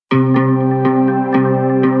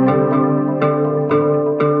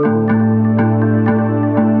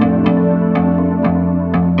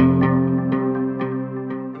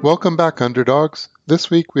Welcome back, underdogs. This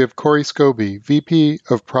week we have Corey Scobie, VP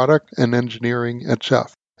of Product and Engineering at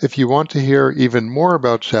Chef. If you want to hear even more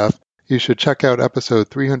about Chef, you should check out episode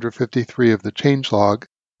 353 of the Changelog,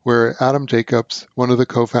 where Adam Jacobs, one of the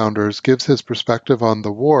co-founders, gives his perspective on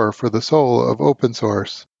the war for the soul of open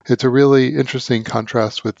source. It's a really interesting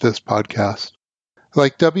contrast with this podcast.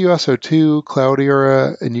 Like WSO2,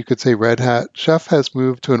 Cloudera, and you could say Red Hat, Chef has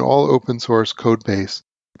moved to an all open source code base.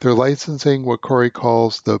 They're licensing what Corey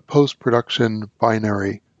calls the post-production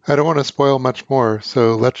binary. I don't want to spoil much more,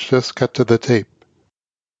 so let's just cut to the tape.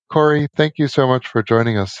 Corey, thank you so much for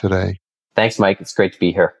joining us today. Thanks, Mike. It's great to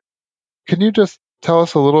be here. Can you just tell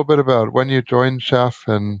us a little bit about when you joined Chef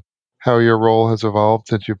and how your role has evolved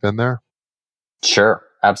since you've been there? Sure,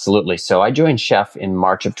 absolutely. So I joined Chef in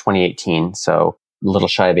March of 2018, so a little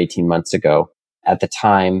shy of 18 months ago. At the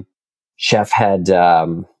time, Chef had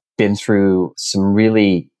been through some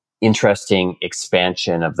really interesting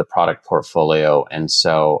expansion of the product portfolio. And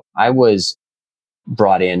so I was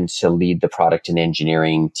brought in to lead the product and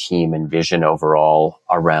engineering team and vision overall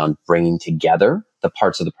around bringing together the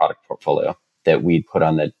parts of the product portfolio that we'd put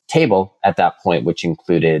on the table at that point, which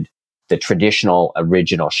included the traditional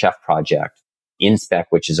original Chef project, InSpec,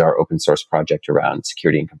 which is our open source project around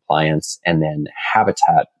security and compliance, and then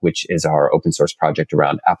Habitat, which is our open source project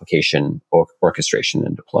around application orchestration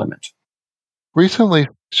and deployment. Recently,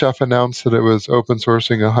 Chef announced that it was open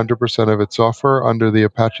sourcing 100% of its software under the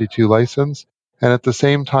Apache 2 license, and at the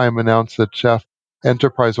same time announced that Chef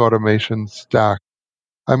Enterprise Automation Stack.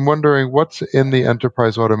 I'm wondering what's in the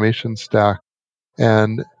Enterprise Automation Stack,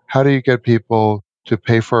 and how do you get people to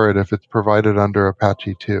pay for it if it's provided under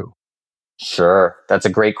Apache 2? Sure. That's a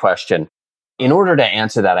great question. In order to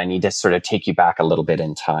answer that, I need to sort of take you back a little bit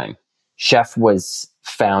in time. Chef was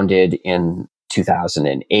founded in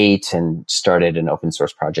 2008 and started an open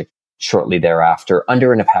source project shortly thereafter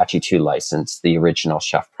under an Apache 2 license, the original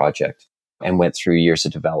Chef project, and went through years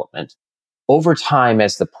of development. Over time,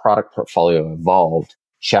 as the product portfolio evolved,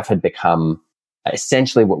 Chef had become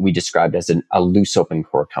essentially what we described as a loose open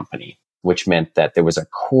core company, which meant that there was a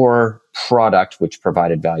core product which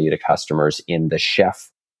provided value to customers in the Chef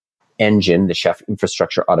engine, the Chef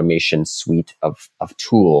infrastructure automation suite of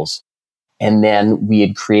tools. And then we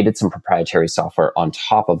had created some proprietary software on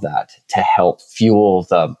top of that to help fuel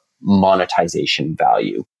the monetization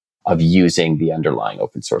value of using the underlying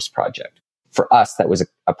open source project. For us, that was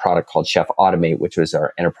a product called Chef Automate, which was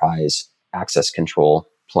our enterprise access control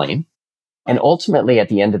plane. And ultimately, at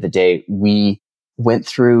the end of the day, we went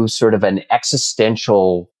through sort of an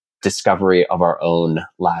existential discovery of our own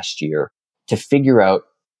last year to figure out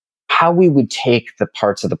how we would take the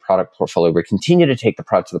parts of the product portfolio, we continue to take the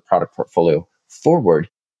parts of the product portfolio forward,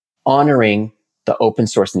 honoring the open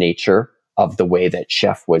source nature of the way that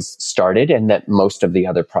Chef was started and that most of the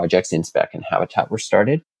other projects, InSpec and Habitat, were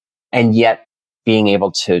started, and yet being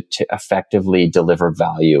able to effectively deliver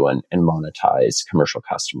value and monetize commercial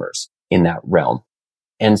customers in that realm.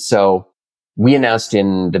 And so we announced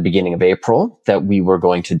in the beginning of April that we were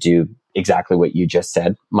going to do exactly what you just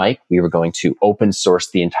said, Mike. We were going to open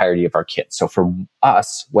source the entirety of our kit. So for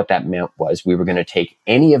us, what that meant was we were going to take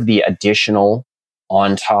any of the additional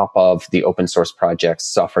on top of the open source projects,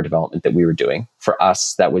 software development that we were doing. For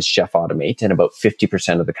us, that was Chef Automate, and about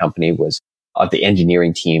 50% of the company of the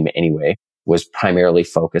engineering team anyway, was primarily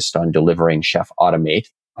focused on delivering Chef Automate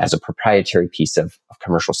as a proprietary piece of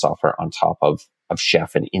commercial software on top of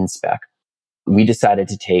Chef and InSpec. We decided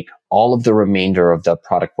to take all of the remainder of the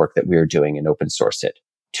product work that we were doing and open source it,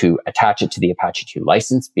 to attach it to the Apache 2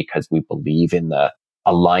 license because we believe in the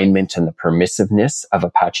alignment and the permissiveness of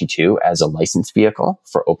Apache 2 as a license vehicle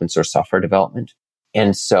for open source software development.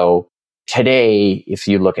 And so today, if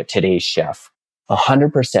you look at today's Chef,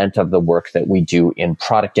 100% of the work that we do in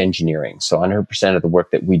product engineering, so 100% of the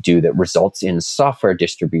work that we do that results in software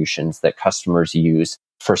distributions that customers use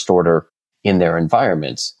first order in their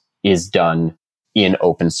environments, is done in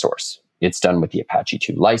open source. It's done with the Apache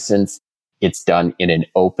 2 license. It's done in an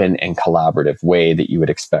open and collaborative way that you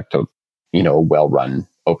would expect a well-run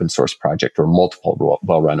open source project or multiple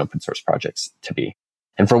well-run open source projects to be.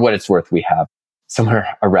 And for what it's worth, we have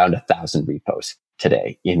somewhere around 1,000 repos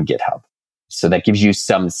today in GitHub. So that gives you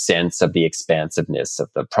some sense of the expansiveness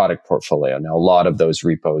of the product portfolio. Now, a lot of those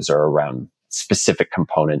repos are around specific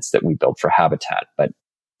components that we build for Habitat, but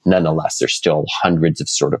nonetheless, there's still hundreds of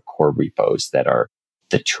sort of core repos that are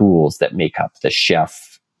the tools that make up the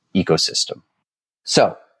Chef ecosystem.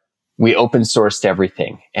 So we open sourced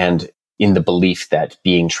everything, and in the belief that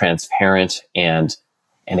being transparent and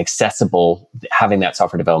and accessible, having that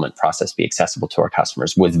software development process be accessible to our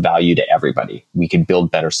customers with value to everybody. We could build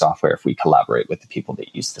better software if we collaborate with the people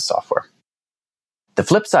that use the software. The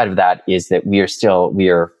flip side of that is that we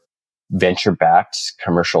are venture-backed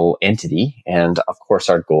commercial entity. And of course,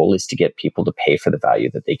 our goal is to get people to pay for the value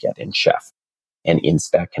that they get in Chef and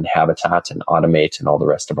Inspec and Habitat and Automate and all the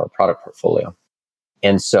rest of our product portfolio.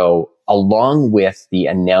 And so along with the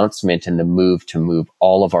announcement and the move to move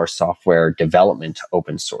all of our software development to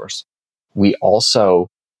open source, we also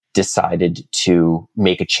decided to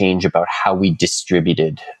make a change about how we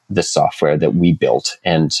distributed the software that we built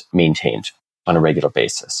and maintained on a regular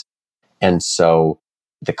basis. And so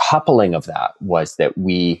the coupling of that was that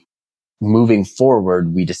moving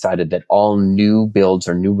forward, we decided that all new builds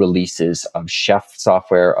or new releases of Chef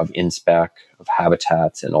software, of Inspec, of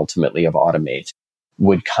Habitat, and ultimately of Automate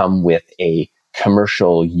would come with a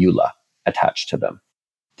commercial EULA attached to them.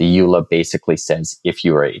 The EULA basically says if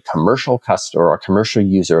you're a commercial customer or a commercial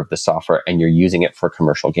user of the software and you're using it for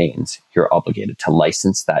commercial gains, you're obligated to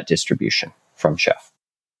license that distribution from Chef.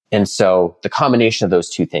 And so the combination of those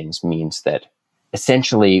two things means that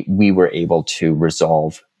essentially we were able to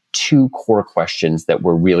resolve two core questions that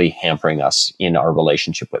were really hampering us in our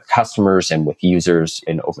relationship with customers and with users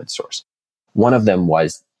in open source. One of them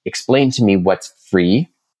was, explain to me what's free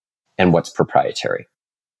and what's proprietary.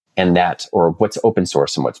 And that, or what's open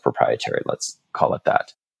source and what's proprietary, let's call it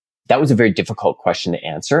that. That was a very difficult question to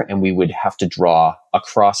answer. And we would have to draw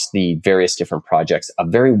across the various different projects a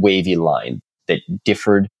very wavy line that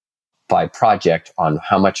differed by project on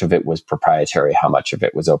how much of it was proprietary, how much of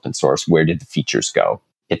it was open source, where did the features go,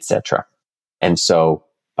 etc. And so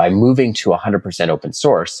by moving to 100% open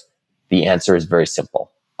source, the answer is very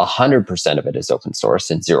simple. 100% of it is open source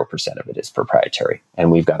and 0% of it is proprietary.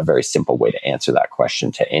 And we've got a very simple way to answer that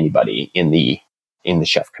question to anybody in the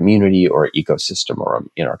Chef community or ecosystem or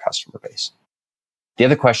in our customer base. The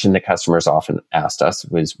other question that customers often asked us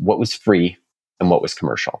was what was free and what was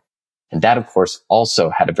commercial? And that, of course, also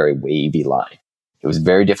had a very wavy line. It was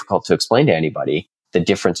very difficult to explain to anybody the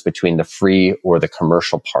difference between the free or the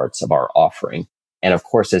commercial parts of our offering. And of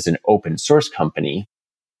course, as an open source company,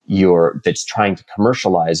 that's trying to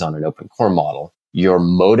commercialize on an open core model, you're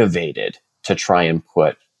motivated to try and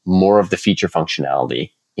put more of the feature functionality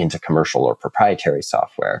into commercial or proprietary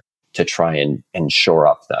software to try and shore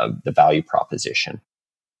up the value proposition.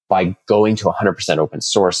 By going to 100% open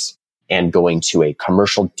source and going to a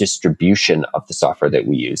commercial distribution of the software that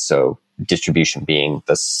we use. So distribution being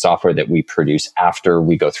the software that we produce after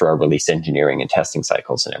we go through our release engineering and testing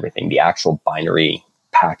cycles and everything, the actual binary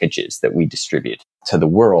packages that we distribute to the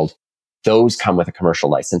world, those come with a commercial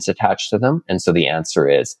license attached to them. And so the answer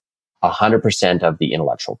is 100% of the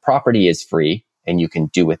intellectual property is free and you can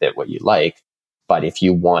do with it what you like. But if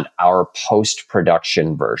you want our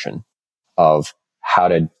post-production version of how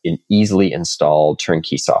to easily install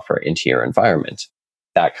turnkey software into your environment,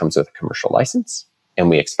 that comes with a commercial license. And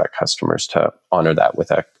we expect customers to honor that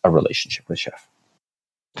with a relationship with Chef.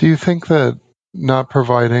 Do you think that not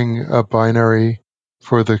providing a binary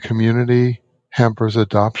for the community hampers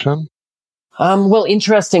adoption? Well,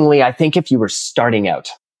 interestingly, I think if you were starting out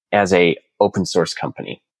as a open source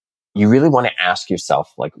company, you really want to ask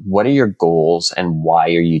yourself, like, what are your goals and why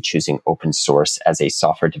are you choosing open source as a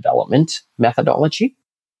software development methodology?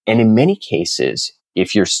 And in many cases,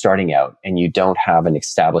 if you're starting out and you don't have an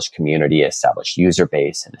established community, established user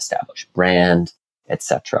base, an established brand,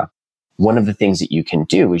 etc., one of the things that you can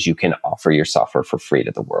do is you can offer your software for free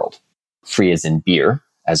to the world. Free as in beer,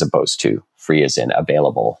 as opposed to free as in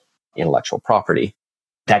available intellectual property.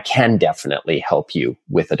 That can definitely help you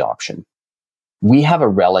with adoption. We have a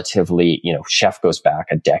relatively, Chef goes back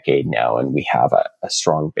a decade now, and we have a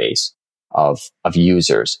strong base of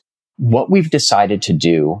users. What we've decided to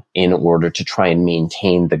do in order to try and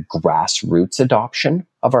maintain the grassroots adoption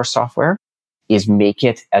of our software is make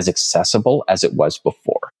it as accessible as it was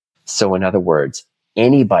before. So in other words,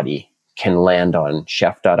 anybody can land on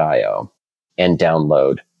chef.io and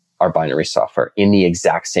download our binary software in the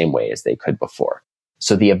exact same way as they could before.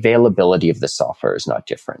 So the availability of the software is not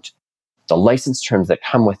different. The license terms that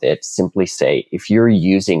come with it simply say, if you're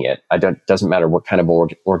using it, doesn't matter what kind of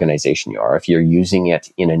organization you are, if you're using it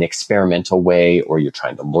in an experimental way, or you're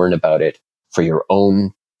trying to learn about it for your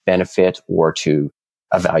own benefit or to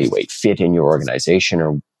evaluate fit in your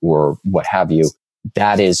organization or what have you,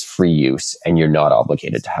 that is free use and you're not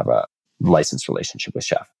obligated to have a license relationship with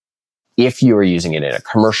Chef. If you are using it in a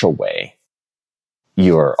commercial way,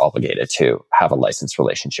 you're obligated to have a license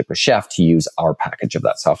relationship with Chef to use our package of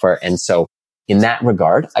that software. And so in that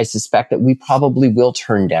regard, I suspect that we probably will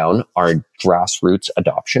turn down our grassroots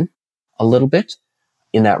adoption a little bit.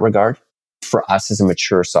 in that regard. For us as a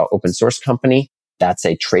mature open source company, that's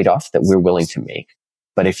a trade-off that we're willing to make.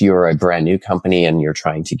 But if you're a brand new company and you're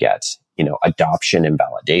trying to get, adoption and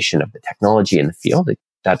validation of the technology in the field,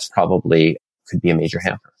 that's probably could be a major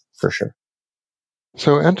hamper for sure.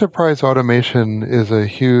 So enterprise automation is a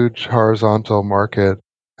huge horizontal market,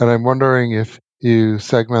 and I'm wondering if you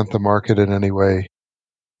segment the market in any way.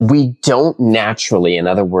 We don't naturally. In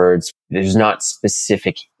other words, there's not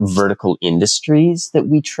specific vertical industries that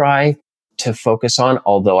we try to focus on.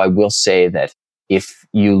 Although I will say that if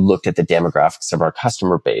you looked at the demographics of our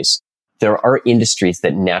customer base, there are industries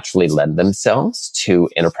that naturally lend themselves to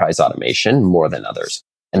enterprise automation more than others.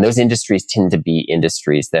 And those industries tend to be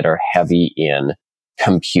industries that are heavy in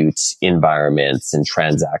compute environments and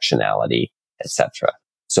transactionality, etc.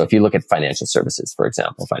 So if you look at financial services, for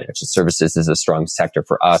example, financial services is a strong sector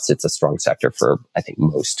for us. It's a strong sector for, I think,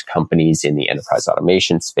 most companies in the enterprise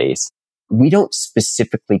automation space. We don't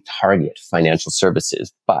specifically target financial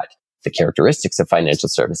services, but the characteristics of financial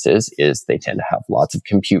services is they tend to have lots of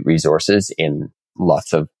compute resources in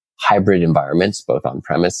lots of hybrid environments, both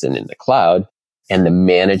on-premise and in the cloud. And the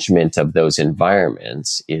management of those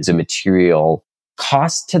environments is a material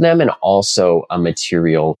cost to them and also a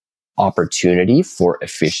material opportunity for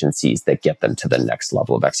efficiencies that get them to the next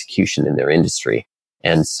level of execution in their industry.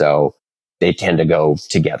 And so they tend to go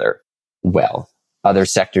together well. Other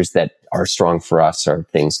sectors that are strong for us are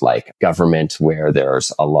things like government, where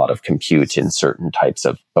there's a lot of compute in certain types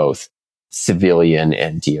of both civilian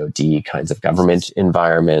and DoD kinds of government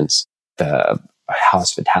environments, the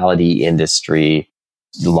hospitality industry,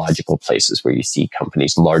 logical places where you see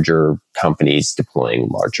larger companies deploying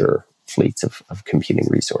larger fleets of computing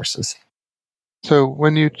resources. So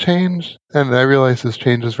when you change, and I realize this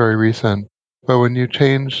change is very recent, but when you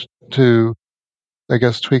change to, I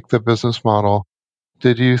guess, tweak the business model,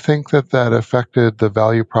 did you think that affected the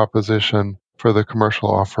value proposition for the commercial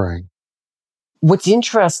offering? What's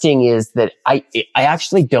interesting is that I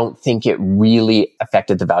actually don't think it really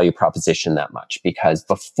affected the value proposition that much, because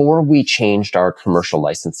before we changed our commercial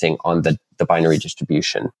licensing on the binary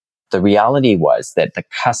distribution, the reality was that the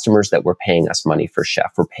customers that were paying us money for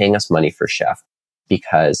Chef were paying us money for Chef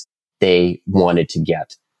because they wanted to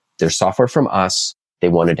get their software from us. They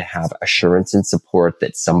wanted to have assurance and support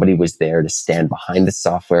that somebody was there to stand behind the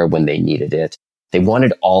software when they needed it. They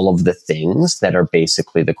wanted all of the things that are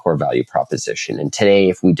basically the core value proposition. And today,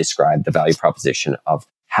 if we describe the value proposition of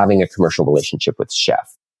having a commercial relationship with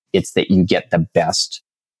Chef, it's that you get the best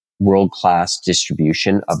world-class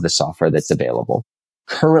distribution of the software that's available.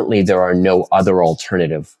 Currently, there are no other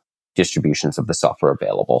alternative distributions of the software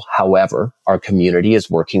available. However, our community is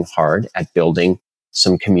working hard at building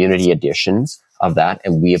some community editions of that,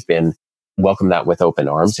 and we have been welcome that with open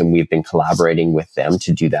arms, and we've been collaborating with them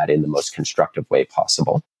to do that in the most constructive way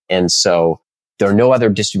possible. And so there are no other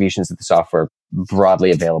distributions of the software broadly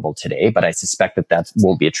available today, but I suspect that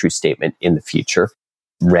won't be a true statement in the future.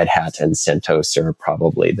 Red Hat and CentOS are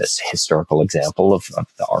probably this historical example of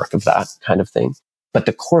the arc of that kind of thing. But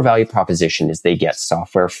the core value proposition is they get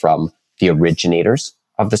software from the originators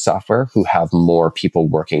of the software who have more people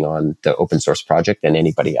working on the open source project than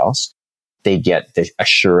anybody else. They get the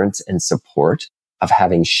assurance and support of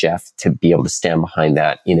having Chef to be able to stand behind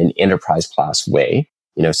that in an enterprise class way,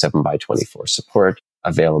 7x24 support,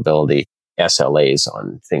 availability, SLAs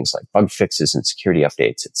on things like bug fixes and security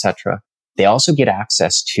updates, etc. They also get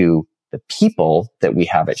access to the people that we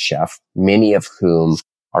have at Chef, many of whom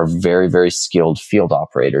are very, very skilled field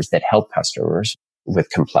operators that help customers with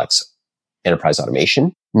complex enterprise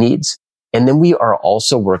automation needs. And then we are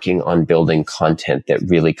also working on building content that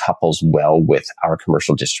really couples well with our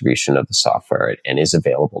commercial distribution of the software and is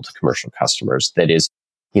available to commercial customers. That is,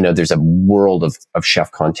 there's a world of Chef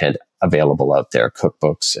content available out there,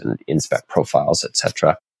 cookbooks and inspect profiles,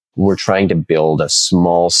 etc. We're trying to build a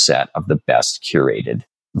small set of the best curated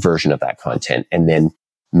version of that content and then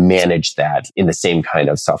manage that in the same kind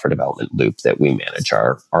of software development loop that we manage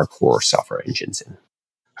our core software engines in.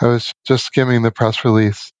 I was just skimming the press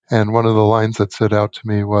release, and one of the lines that stood out to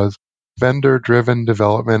me was vendor-driven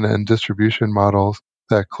development and distribution models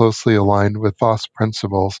that closely align with FOSS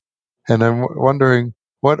principles. And I'm wondering,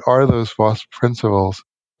 what are those FOSS principles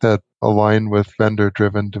that align with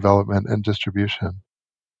vendor-driven development and distribution?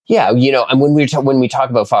 Yeah, and when we talk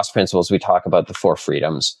about FOSS principles, we talk about the 4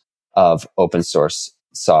 freedoms of open source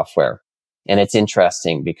software. And it's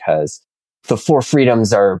interesting because the 4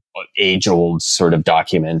 freedoms are age-old sort of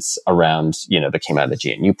documents around, that came out of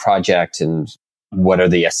the GNU project, and what are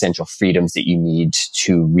the essential freedoms that you need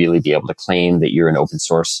to really be able to claim that you're an open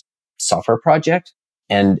source software project.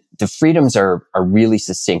 And the freedoms are really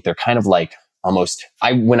succinct. They're kind of like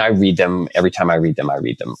when I read them, every time I read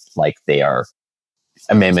them like they are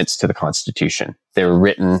amendments to the Constitution. They were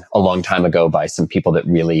written a long time ago by some people that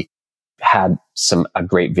really had a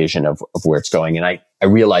great vision of where it's going. And I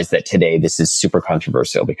realize that today this is super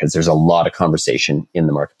controversial because there's a lot of conversation in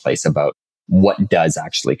the marketplace about what does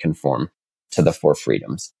actually conform to the four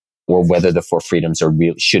freedoms, or whether the four freedoms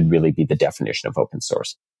should really be the definition of open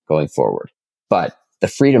source going forward. But the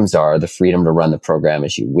freedoms are the freedom to run the program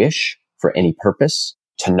as you wish for any purpose,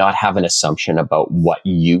 to not have an assumption about what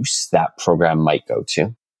use that program might go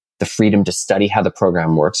to, the freedom to study how the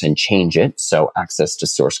program works and change it, so access to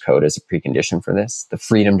source code is a precondition for this, the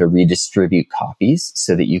freedom to redistribute copies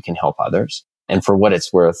so that you can help others. And for what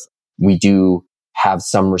it's worth, we do have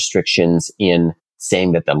some restrictions in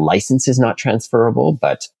saying that the license is not transferable,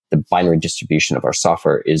 but the binary distribution of our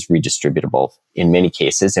software is redistributable in many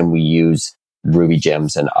cases, and we use Ruby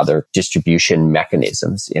gems and other distribution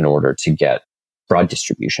mechanisms in order to get broad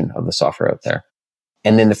distribution of the software out there.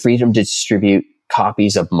 And then the freedom to distribute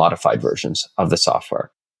copies of modified versions of the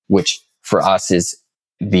software, which for us is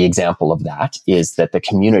the example of that is that the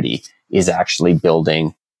community is actually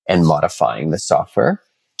building and modifying the software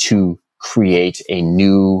to create a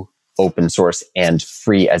new open source and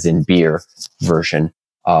free as in beer version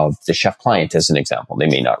of the Chef client as an example. They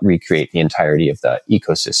may not recreate the entirety of the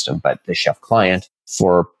ecosystem, but the Chef client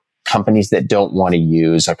for companies that don't want to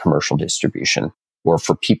use a commercial distribution, or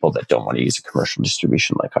for people that don't want to use a commercial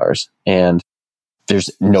distribution like ours. And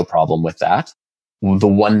there's no problem with that. The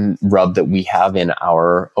one rub that we have in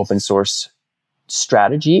our open source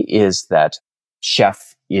strategy is that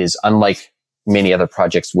Chef is unlike many other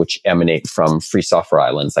projects which emanate from free software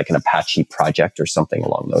islands, like an Apache project or something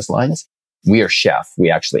along those lines. We are Chef. We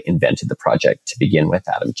actually invented the project to begin with.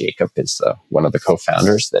 Adam Jacob is one of the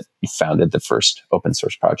co-founders that founded the first open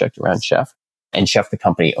source project around Chef. And Chef, the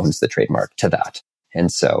company, owns the trademark to that.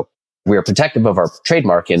 And so we are protective of our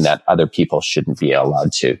trademark in that other people shouldn't be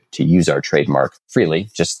allowed to use our trademark freely,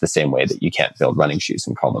 just the same way that you can't build running shoes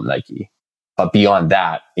and call them Nike. But beyond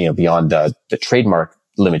that, beyond the trademark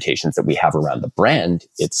limitations that we have around the brand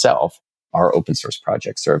itself, our open source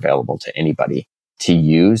projects are available to anybody to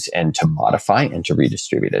use and to modify and to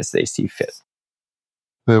redistribute as they see fit.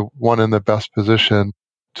 The one in the best position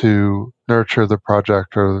to nurture the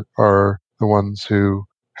project are the ones who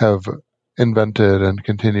have invented and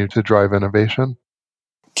continue to drive innovation?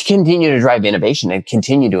 To continue to drive innovation and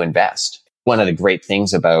continue to invest. One of the great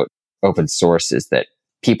things about open source is that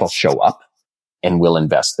people show up and will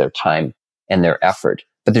invest their time and their effort,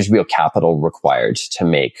 but there's real capital required to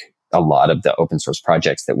make a lot of the open source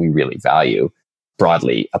projects that we really value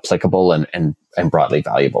broadly applicable and broadly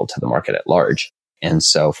valuable to the market at large. And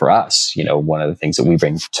so for us, one of the things that we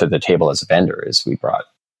bring to the table as a vendor is we brought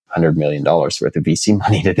 $100 million worth of VC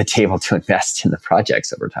money to the table to invest in the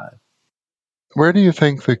projects over time. Where do you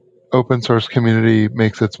think the open source community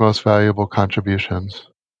makes its most valuable contributions?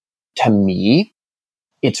 To me,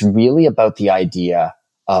 it's really about the idea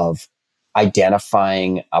of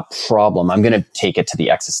identifying a problem. I'm going to take it to the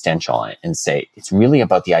existential and say it's really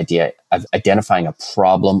about the idea of identifying a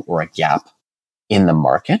problem or a gap in the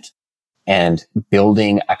market and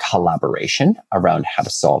building a collaboration around how to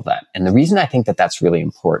solve that. And the reason I think that that's really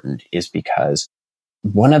important is because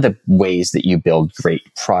one of the ways that you build great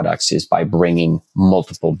products is by bringing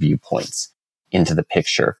multiple viewpoints into the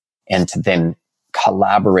picture and to then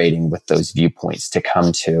collaborating with those viewpoints to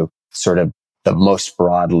come to sort of the most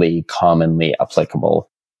broadly, commonly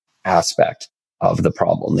applicable aspect of the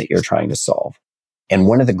problem that you're trying to solve. And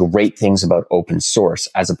one of the great things about open source,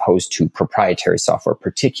 as opposed to proprietary software,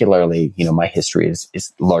 particularly, my history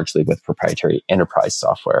is largely with proprietary enterprise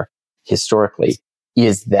software historically,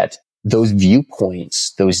 is that those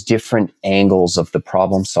viewpoints, those different angles of the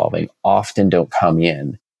problem solving often don't come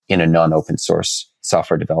in a non-open source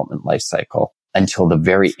software development lifecycle until the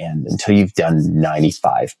very end, until you've done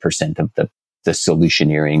 95% of the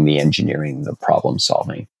solutioneering, the engineering, the problem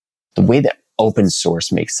solving. The way that open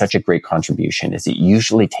source makes such a great contribution is it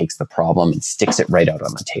usually takes the problem and sticks it right out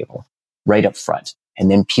on the table, right up front.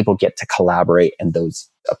 And then people get to collaborate, and those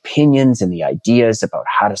opinions and the ideas about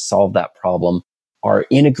how to solve that problem are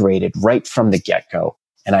integrated right from the get-go.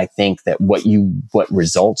 And I think that what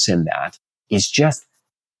results in that is just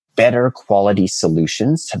better quality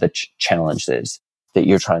solutions to the challenges that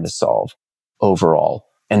you're trying to solve overall.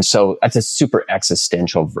 And so that's a super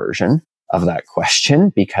existential version of that question,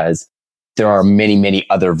 because there are many, many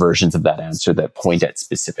other versions of that answer that point at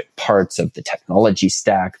specific parts of the technology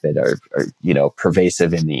stack that are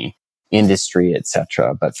pervasive in the industry, et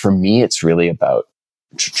cetera. But for me, it's really about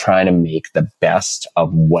trying to make the best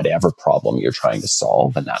of whatever problem you're trying to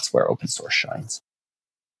solve. And that's where open source shines.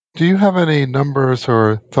 Do you have any numbers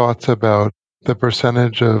or thoughts about the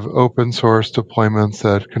percentage of open source deployments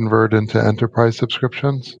that convert into enterprise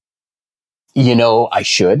subscriptions? I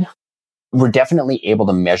should. We're definitely able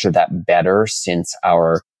to measure that better since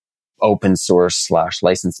our open source /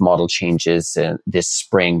 license model changes this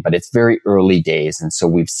spring, but it's very early days. And so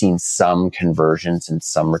we've seen some conversions and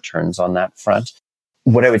some returns on that front.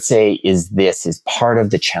 What I would say is this is part of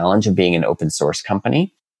the challenge of being an open source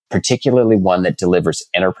company, particularly one that delivers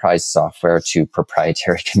enterprise software to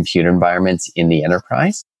proprietary compute environments in the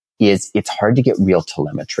enterprise, is it's hard to get real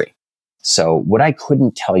telemetry. So what I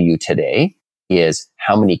couldn't tell you today is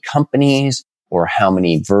how many companies or how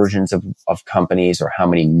many versions of companies or how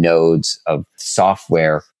many nodes of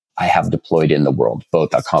software I have deployed in the world,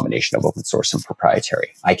 both a combination of open source and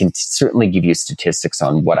proprietary. I can certainly give you statistics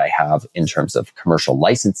on what I have in terms of commercial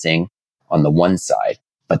licensing on the one side,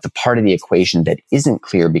 but the part of the equation that isn't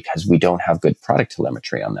clear because we don't have good product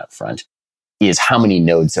telemetry on that front is how many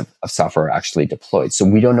nodes of software are actually deployed. So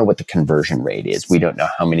we don't know what the conversion rate is. We don't know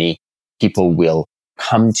how many people will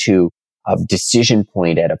come to a decision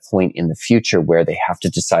point at a point in the future where they have to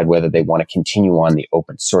decide whether they want to continue on the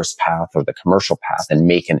open source path or the commercial path and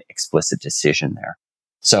make an explicit decision there.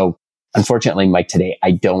 So unfortunately, Mike, today,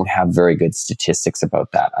 I don't have very good statistics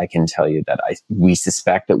about that. I can tell you that we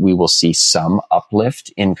suspect that we will see some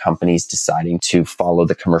uplift in companies deciding to follow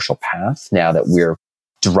the commercial path now that we're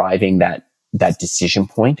driving that decision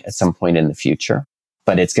point at some point in the future.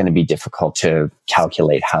 But it's going to be difficult to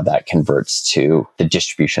calculate how that converts to the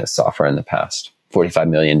distribution of software in the past. 45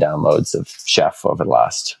 million downloads of Chef over the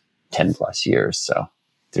last 10 plus years. So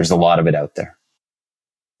there's a lot of it out there.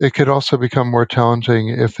 It could also become more challenging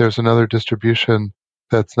if there's another distribution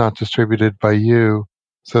that's not distributed by you.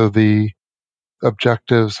 So the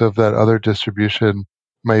objectives of that other distribution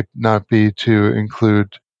might not be to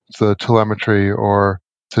include the telemetry or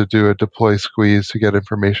to do a deploy squeeze to get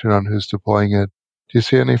information on who's deploying it. Do you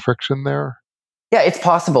see any friction there? Yeah, it's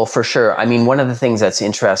possible for sure. I mean, one of the things that's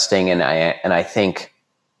interesting and I think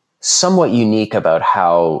somewhat unique about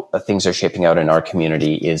how things are shaping out in our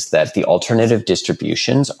community is that the alternative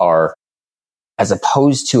distributions are, as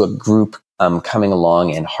opposed to a group coming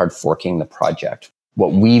along and hard forking the project.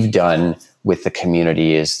 What we've done with the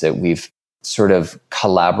community is that we've sort of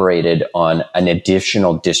collaborated on an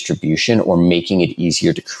additional distribution or making it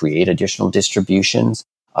easier to create additional distributions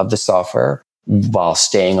of the software while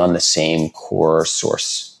staying on the same core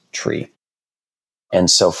source tree. And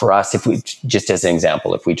so for us, if we, just as an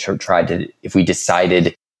example, if we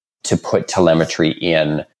decided to put telemetry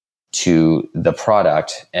in to the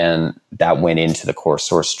product and that went into the core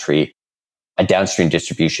source tree, a downstream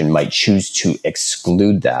distribution might choose to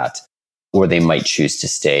exclude that, or they might choose to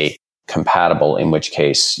stay compatible, in which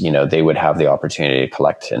case, they would have the opportunity to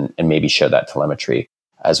collect and maybe share that telemetry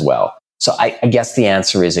as well. So I guess the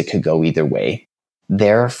answer is it could go either way.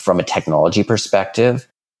 There, from a technology perspective,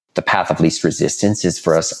 the path of least resistance is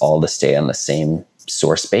for us all to stay on the same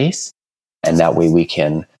source base. And that way we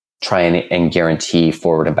can try and guarantee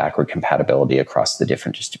forward and backward compatibility across the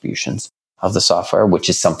different distributions of the software, which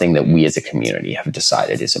is something that we as a community have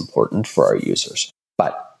decided is important for our users,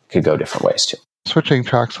 but could go different ways too. Switching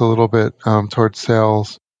tracks a little bit towards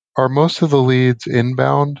sales, are most of the leads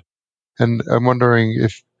inbound? And I'm wondering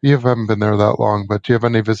if you haven't been there that long, but do you have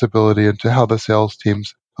any visibility into how the sales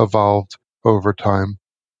teams evolved over time?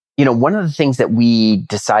 One of the things that we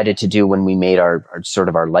decided to do when we made our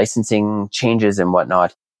licensing changes and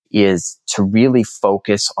whatnot is to really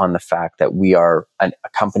focus on the fact that we are a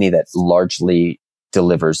company that largely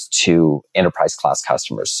delivers to enterprise class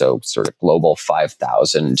customers. So sort of global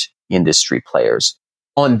 5,000 industry players.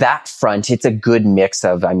 On that front, it's a good mix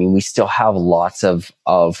of, we still have lots of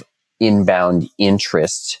inbound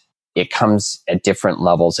interest. It comes at different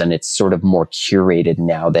levels and it's sort of more curated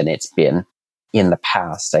now than it's been in the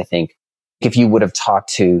past. I think if you would have talked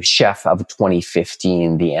to Chef of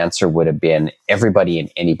 2015, the answer would have been everybody and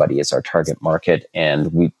anybody is our target market.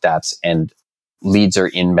 And leads are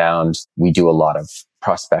inbound. We do a lot of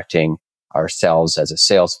prospecting ourselves as a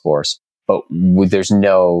sales force, but there's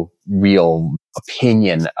no real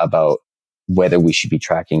opinion about whether we should be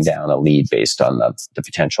tracking down a lead based on the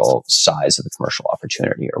potential size of the commercial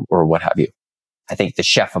opportunity or what have you. I think the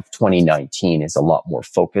Chef of 2019 is a lot more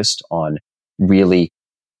focused on really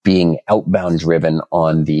being outbound driven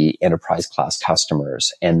on the enterprise class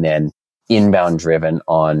customers and then inbound driven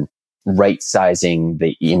on right sizing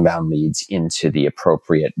the inbound leads into the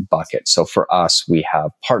appropriate bucket. So for us, we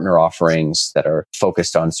have partner offerings that are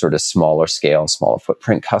focused on sort of smaller scale, smaller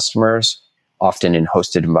footprint customers. often in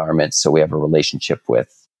hosted environments. So we have a relationship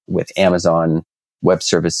with Amazon Web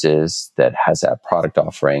Services that has a product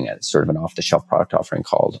offering, sort of an off-the-shelf product offering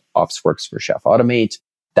called OpsWorks for Chef Automate.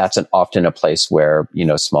 That's often a place where,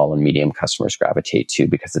 small and medium customers gravitate to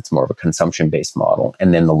because it's more of a consumption-based model.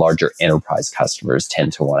 And then the larger enterprise customers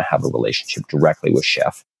tend to want to have a relationship directly with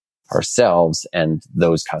Chef ourselves. And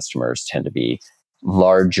those customers tend to be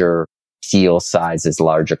larger deal sizes,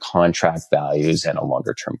 larger contract values, and a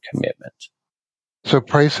longer term commitment. So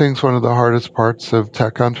pricing is one of the hardest parts of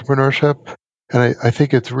tech entrepreneurship. And I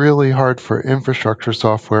think it's really hard for infrastructure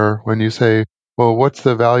software when you say, well, what's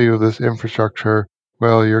the value of this infrastructure?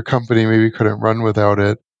 Well, your company maybe couldn't run without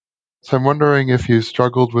it. So I'm wondering if you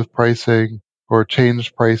struggled with pricing or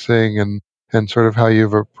changed pricing and sort of how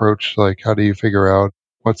you've approached, like, how do you figure out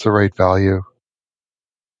what's the right value?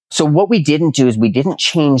 So what we didn't do is we didn't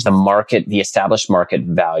change the established market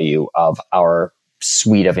value of our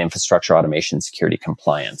suite of infrastructure automation, security,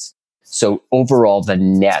 compliance. So overall, the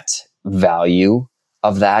net value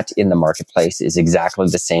of that in the marketplace is exactly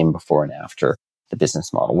the same before and after the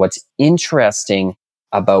business model. What's interesting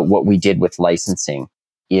about what we did with licensing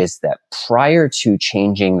is that prior to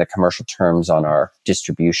changing the commercial terms on our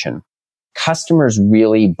distribution, customers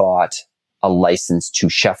really bought a license to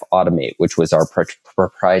Chef Automate, which was our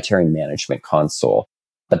proprietary management console,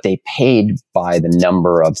 but they paid by the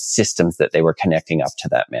number of systems that they were connecting up to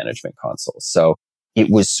that management console. So it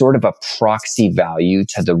was sort of a proxy value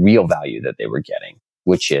to the real value that they were getting,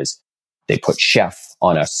 which is they put Chef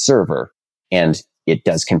on a server and it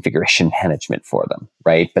does configuration management for them,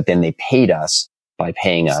 right? But then they paid us by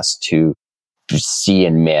paying us to see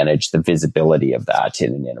and manage the visibility of that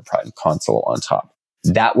in an enterprise console on top.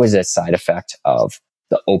 That was a side effect of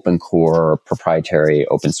the open core, proprietary,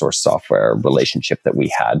 open source software relationship that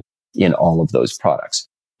we had in all of those products.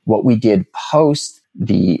 What we did post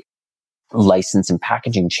the license and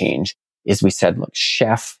packaging change is we said, look,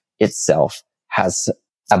 Chef itself has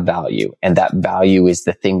a value, and that value is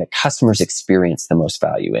the thing that customers experience the most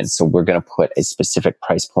value in. So we're going to put a specific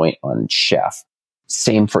price point on Chef.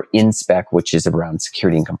 Same for InSpec, which is around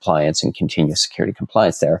security and compliance and continuous security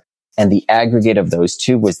compliance there. And the aggregate of those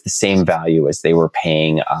two was the same value as they were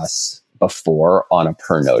paying us before on a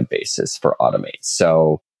per node basis for Automate.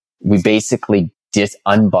 So we basically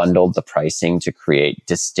unbundled the pricing to create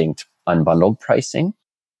distinct unbundled pricing,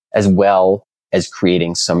 as well as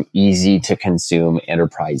creating some easy to consume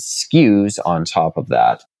enterprise SKUs on top of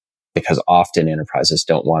that, because often enterprises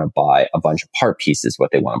don't want to buy a bunch of part pieces.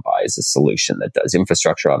 What they want to buy is a solution that does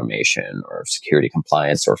infrastructure automation or security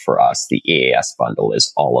compliance, or for us, the EAS bundle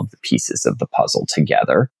is all of the pieces of the puzzle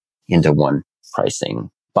together into one pricing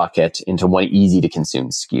bucket, into one easy to consume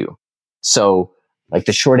SKU. So like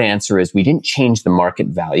the short answer is we didn't change the market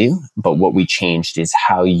value, but what we changed is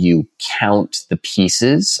how you count the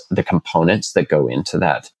pieces, the components that go into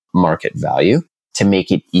that market value, to make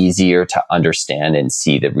it easier to understand and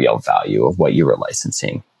see the real value of what you were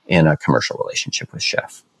licensing in a commercial relationship with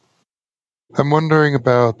Chef. I'm wondering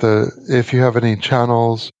about if you have any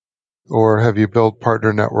channels or have you built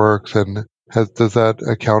partner networks, and does that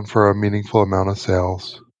account for a meaningful amount of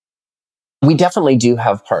sales? We definitely do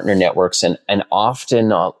have partner networks, and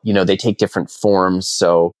often, they take different forms.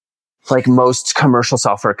 So like most commercial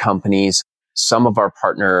software companies, some of our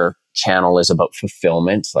partner channel is about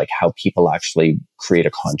fulfillment, like how people actually create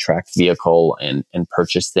a contract vehicle and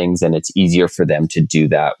purchase things. And it's easier for them to do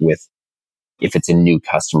that if it's a new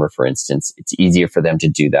customer, for instance, it's easier for them to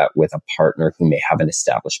do that with a partner who may have an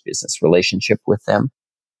established business relationship with them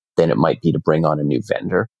than it might be to bring on a new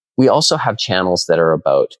vendor. We also have channels that are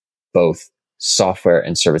about both software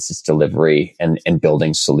and services delivery and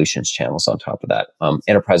building solutions channels on top of that.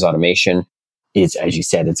 Enterprise automation is, as you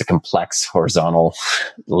said, it's a complex horizontal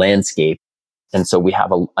landscape. And so we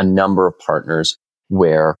have a number of partners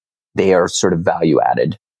where they are sort of value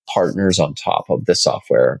added partners on top of the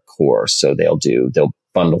software core. So they'll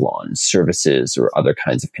bundle on services or other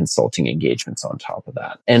kinds of consulting engagements on top of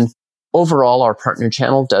that. And overall, our partner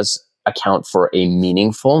channel does account for a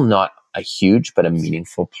meaningful, not a huge, but a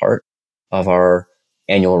meaningful part of our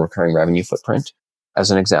annual recurring revenue footprint,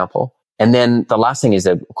 as an example. And then the last thing is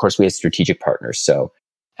that, of course, we have strategic partners. So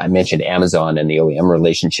I mentioned Amazon and the OEM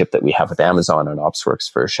relationship that we have with Amazon on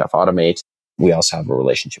OpsWorks for Chef Automate. We also have a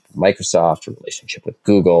relationship with Microsoft, a relationship with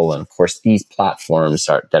Google. And of course, these platforms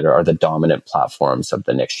are the dominant platforms of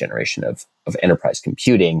the next generation of enterprise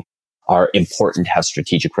computing are important to have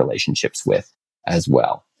strategic relationships with as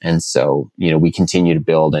well. And so, we continue to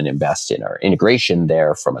build and invest in our integration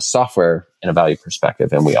there from a software and a value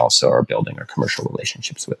perspective. And we also are building our commercial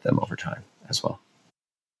relationships with them over time as well.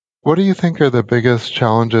 What do you think are the biggest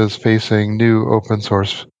challenges facing new open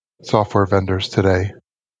source software vendors today?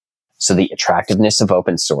 So the attractiveness of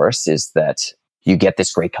open source is that you get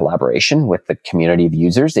this great collaboration with the community of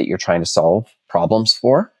users that you're trying to solve problems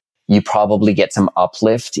for. You probably get some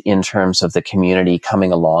uplift in terms of the community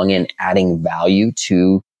coming along and adding value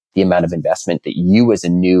to the amount of investment that you as a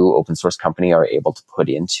new open source company are able to put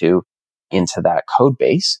into that code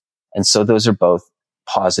base. And so those are both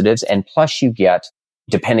positives. And plus you get,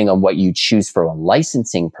 depending on what you choose from a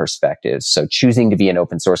licensing perspective, so choosing to be an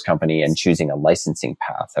open source company and choosing a licensing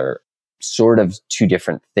path are sort of two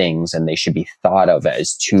different things, and they should be thought of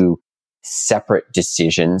as two separate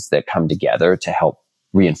decisions that come together to help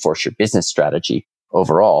reinforce your business strategy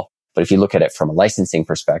overall. But if you look at it from a licensing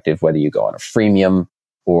perspective, whether you go on a freemium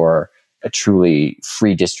or a truly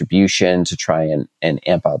free distribution to try and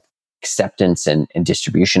amp up acceptance and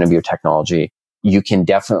distribution of your technology, you can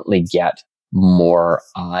definitely get more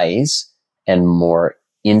eyes and more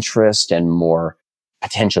interest and more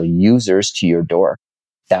potential users to your door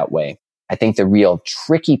that way. I think the real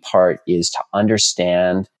tricky part is to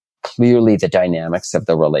understand clearly the dynamics of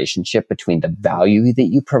the relationship between the value that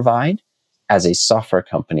you provide as a software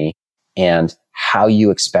company and how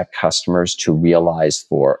you expect customers to realize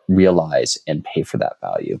and pay for that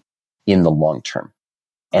value in the long term.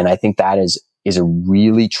 And I think that is a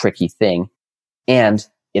really tricky thing. And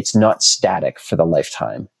it's not static for the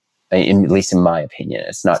lifetime. At least in my opinion,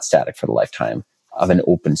 it's not static for the lifetime of an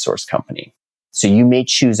open source company. So you may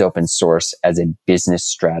choose open source as a business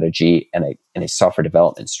strategy and a software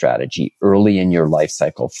development strategy early in your life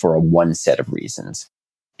cycle for one set of reasons,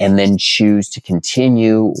 and then choose to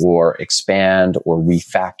continue or expand or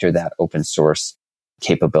refactor that open source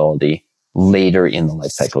capability later in the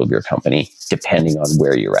life cycle of your company, depending on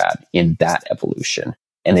where you're at in that evolution.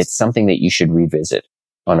 And it's something that you should revisit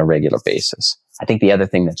on a regular basis. I think the other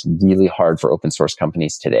thing that's really hard for open source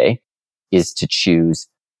companies today is to choose.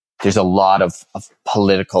 There's a lot of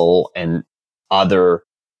political and other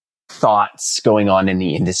thoughts going on in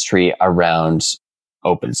the industry around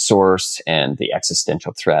open source and the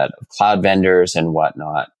existential threat of cloud vendors and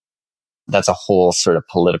whatnot. That's a whole sort of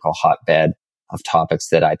political hotbed of topics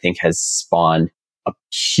that I think has spawned a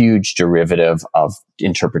huge derivative of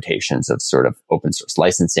interpretations of sort of open source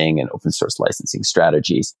licensing and open source licensing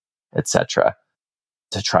strategies, etc.,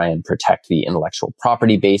 to try and protect the intellectual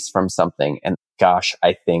property base from something. And gosh,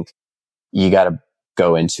 I think you got to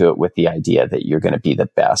go into it with the idea that you're going to be the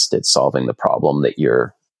best at solving the problem that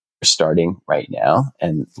you're starting right now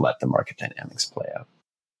and let the market dynamics play out.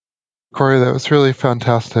 Corey, that was really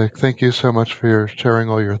fantastic. Thank you so much for sharing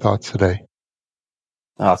all your thoughts today.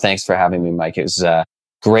 Oh, thanks for having me, Mike. It was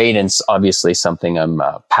great, and obviously something I'm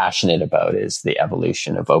passionate about is the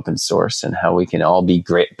evolution of open source and how we can all be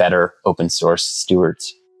better open source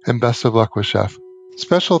stewards. And best of luck with Chef.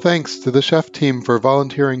 Special thanks to the Chef team for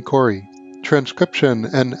volunteering Corey. Transcription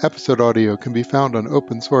and episode audio can be found on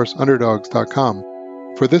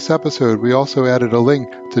opensourceunderdog's.com. For this episode, we also added a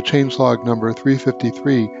link to changelog number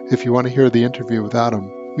 353 if you want to hear the interview with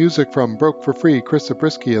Adam. Music from Broke for Free, Chris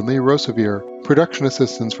Zabriskie and Lee Rosevier. Production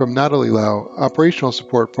assistance from Natalie Lau. Operational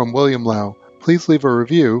support from William Lau. Please leave a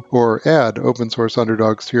review or add Open Source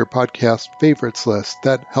Underdogs to your podcast favorites list.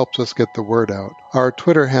 That helps us get the word out. Our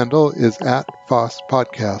Twitter handle is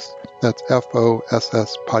 @FossPodcast. That's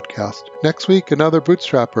FOSS Podcast. Next week, another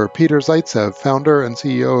bootstrapper, Peter Zaitsev, founder and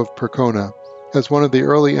CEO of Percona. As one of the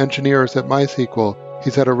early engineers at MySQL,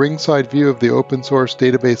 he's had a ringside view of the open source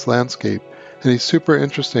database landscape, and he's super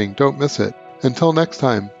interesting. Don't miss it. Until next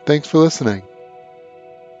time, thanks for listening.